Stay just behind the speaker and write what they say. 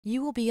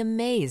You will be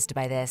amazed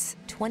by this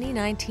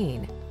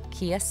 2019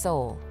 Kia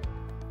Soul.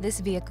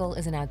 This vehicle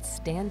is an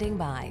outstanding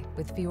buy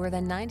with fewer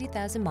than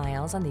 90,000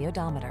 miles on the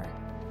odometer.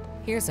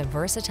 Here's a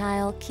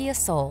versatile Kia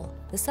Soul,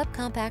 the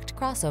subcompact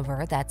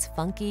crossover that's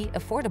funky,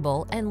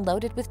 affordable, and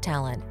loaded with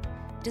talent.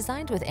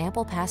 Designed with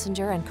ample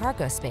passenger and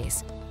cargo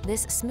space,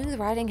 this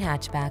smooth-riding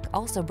hatchback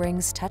also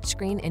brings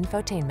touchscreen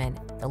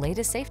infotainment, the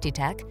latest safety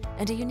tech,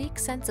 and a unique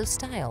sense of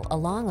style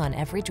along on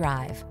every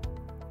drive.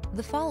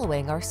 The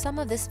following are some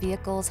of this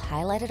vehicle's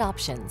highlighted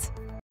options: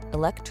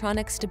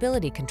 electronic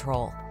stability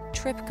control,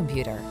 trip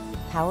computer,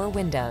 power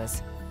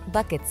windows,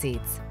 bucket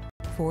seats,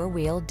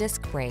 four-wheel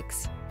disc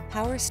brakes,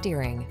 power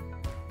steering.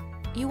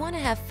 You want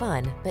to have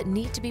fun but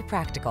need to be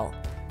practical.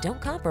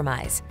 Don't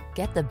compromise.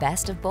 Get the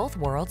best of both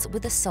worlds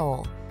with the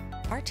Soul.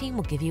 Our team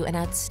will give you an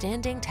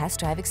outstanding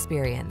test drive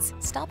experience.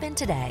 Stop in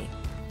today.